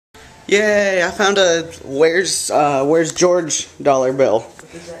Yay, I found a where's George dollar bill.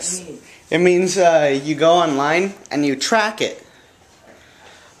 What does that mean? It means you go online and you track it.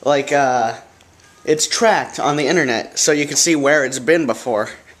 Like, it's tracked on the internet so you can see where it's been before.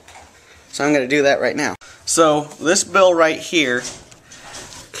 So I'm going to do that right now. So this bill right here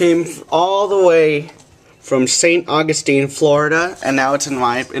came all the way from St. Augustine, Florida, and now it's in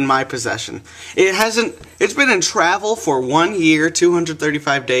my possession. It's been in travel for 1 year,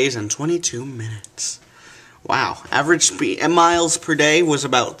 235 days, and 22 minutes. Wow. Average miles per day was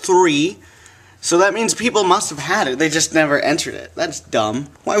about 3. So that means people must have had it. They just never entered it. That's dumb.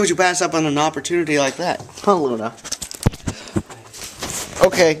 Why would you pass up on an opportunity like that? Huh, Luna?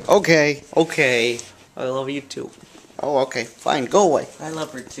 Okay. I love you too. Oh, okay. Fine. Go away. I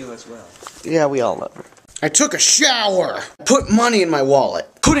love her too as well. Yeah, we all love her. I took a shower. Put money in my wallet.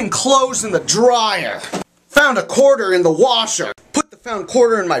 Putting clothes in the dryer. Found a quarter in the washer. Put the found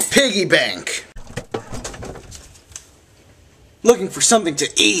quarter in my piggy bank. Looking for something to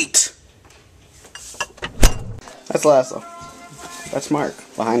eat. That's Laszlo. That's Mark,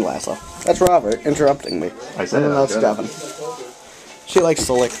 behind Laszlo. That's Robert, interrupting me. I said and that's Devin. She likes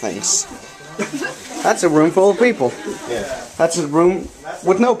to lick things. That's a room full of people. Yeah. That's a room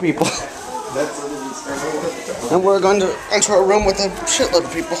with no people. And we're going to enter a room with a shitload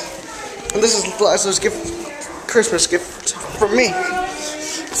of people. And this is Laszlo's Christmas gift from me.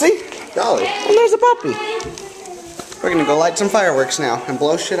 See? Golly. And there's a puppy. We're gonna go light some fireworks now and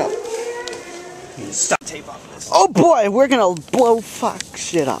blow shit up. Stop tape off this. Oh boy, we're gonna blow fuck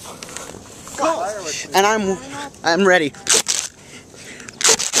shit up. And I'm ready.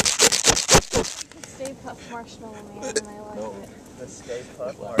 Stay Puft Marshmallow Man, and I like it. The Stay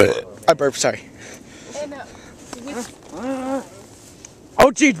Puft Marshmallow. I burped, sorry. And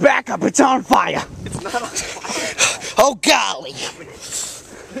Oh geez, back up, it's on fire. It's not on fire. Oh golly.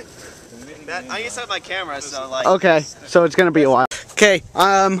 I used to have my camera, so like. Okay, so it's gonna be a while. Okay,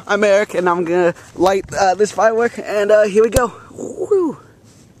 I'm Eric, and I'm gonna light this firework, and here we go. Woo!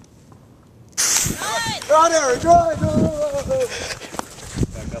 Run, Eric, run!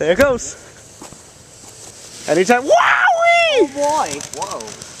 There it goes. Anytime. Wowee! Oh boy! Whoa!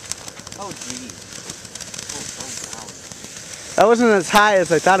 Oh geez! Oh, That wasn't as high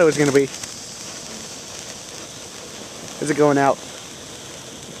as I thought it was gonna be. Is it going out?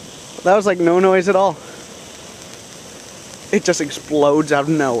 That was like no noise at all. It just explodes out of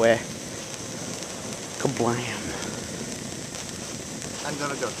nowhere. Kablam. I'm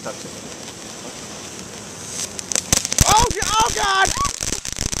gonna go touch it. Oh God!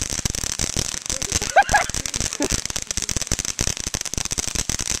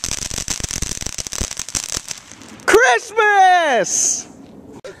 Christmas!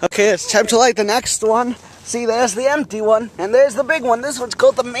 Okay, it's time to light the next one. See, there's the empty one, and there's the big one. This one's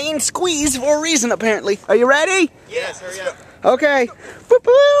called the main squeeze for a reason, apparently. Are you ready? yes, hurry up. Okay.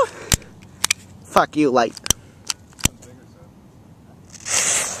 Boop-boo. Fuck you, light.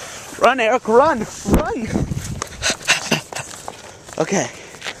 Run, Eric, run! Run! Okay.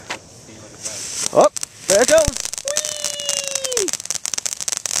 Oh, there it goes. Whee!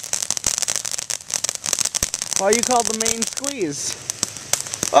 Why you called the main squeeze?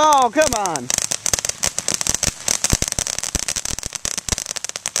 Oh, come on.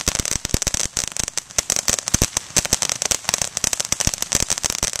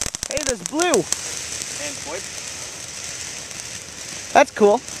 Hey, there's blue. And boy. That's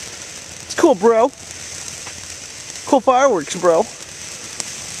cool. It's cool, bro. Cool fireworks, bro.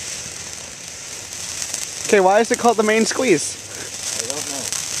 Okay, why is it called the main squeeze? I don't know.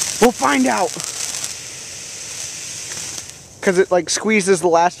 We'll find out. Because it, like, squeezes the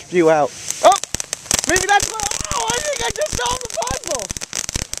last few out. Oh! Maybe that's what... Oh, I think I just solved the puzzle!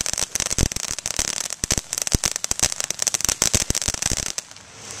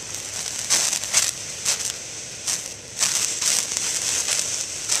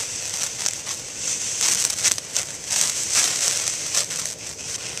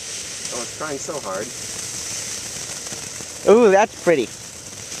 Oh, it's trying so hard. Ooh, that's pretty.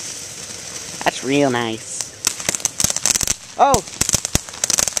 That's real nice. Oh!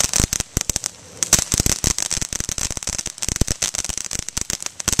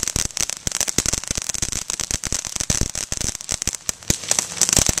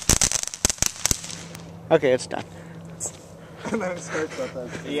 Okay, it's done. And then it starts up then.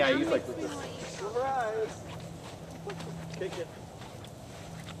 Yeah, you like. Surprise! Kick it.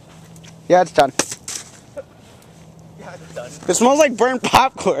 Yeah, it's done. Yeah, it's done. It smells like burnt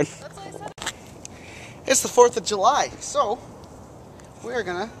popcorn. that's what I said. It's the 4th of July, so we're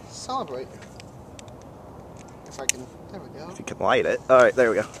gonna celebrate. If I can. There we go. If you can light it. Alright, there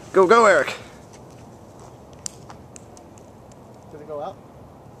we go. Go, go, Eric! Did it go out?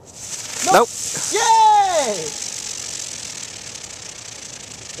 Nope! Yay!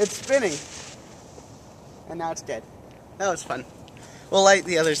 It's spinning. And now it's dead. That was fun. We'll light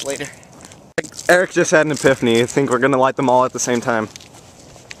the others later. Eric just had an epiphany. I think we're gonna light them all at the same time.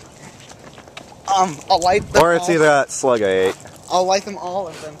 I'll light them Or it's all. either that slug I ate. I'll light them all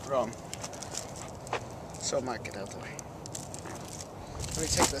and then throw them. So Mark, get out the way. Let me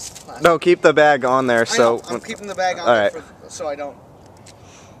take this plastic. No, keep the bag on there so... I know, I'm keeping the bag on Alright. there so I don't.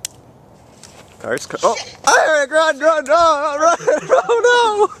 Cars oh! Eric, run, run, run, run!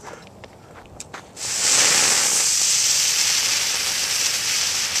 Oh no!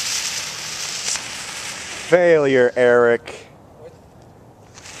 Failure, Eric.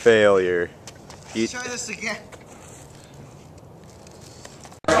 Failure. Try this again.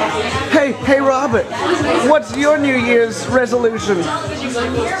 Hey Robert, what's your New Year's resolution?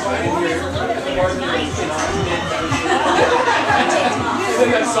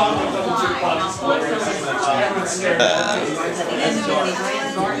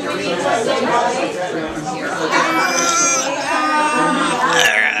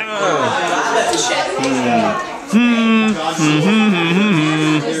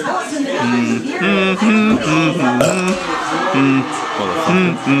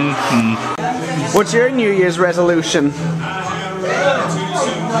 What's your New Year's resolution? I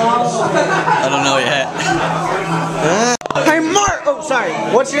don't know yet. Hey Mark! Oh, sorry.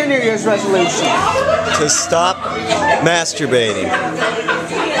 What's your New Year's resolution? To stop masturbating.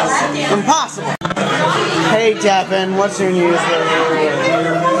 Impossible. Hey Devin, what's your New Year's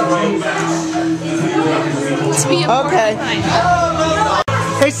resolution? To be a Okay.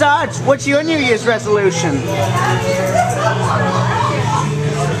 Hey Sarge, what's your New Year's resolution?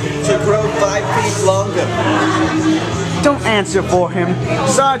 To grow 5 feet longer. Don't answer for him.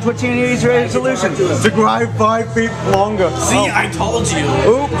 Sarge, what's your New Year's resolution? To grow 5 feet longer. See, I told you.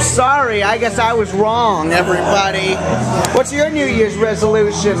 Oops, sorry. I guess I was wrong, everybody. What's your New Year's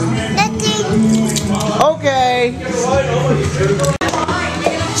resolution? Okay.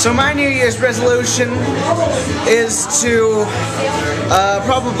 So my New Year's resolution is to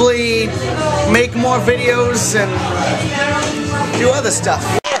probably make more videos and do other stuff.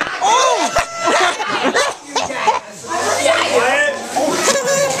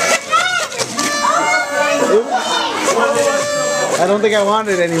 I don't think I want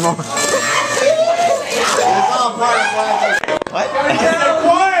it anymore.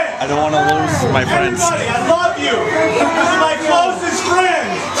 I don't want to lose my friends. Everybody, I love you. This is my closest friend.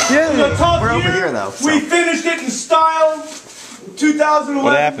 We're over here though. So. We finished it in style. 2011.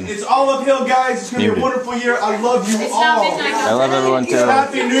 What happened? It's all uphill, guys. It's gonna be a wonderful year. I love you It's all. not midnight. I love everyone too.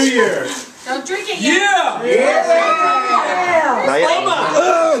 Happy New Year. Don't drink it yet. Yeah. Not yet.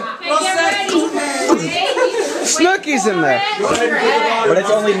 Okay, get ready. Snooki's in there. But it's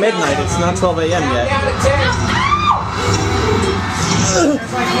only midnight. It's not 12 a.m. yet.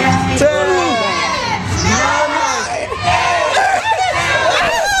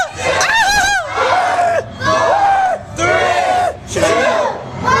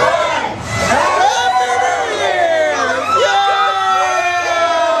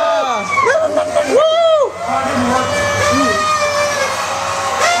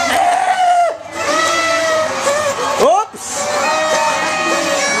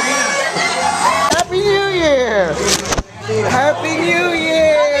 Happy New Year! Happy New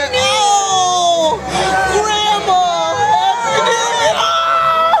Year! Oh! Grandma! Happy New Year!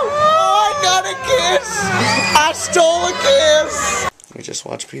 Oh! I got a kiss! I stole a kiss! We just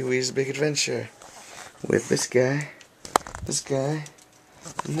watched Pee-wee's Big Adventure with this guy,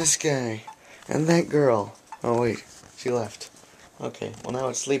 and this guy, and that girl. Oh wait, she left. Okay, well now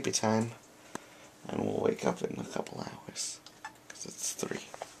it's sleepy time, and we'll wake up in a couple hours, because it's 3.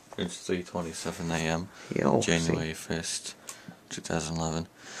 It's 3:27 a.m. Yo, January 1st, 2011.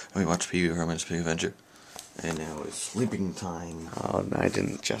 And we watched Pee-wee Herman's Big Adventure. And now it's sleeping time. Oh, no, I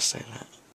didn't just say that.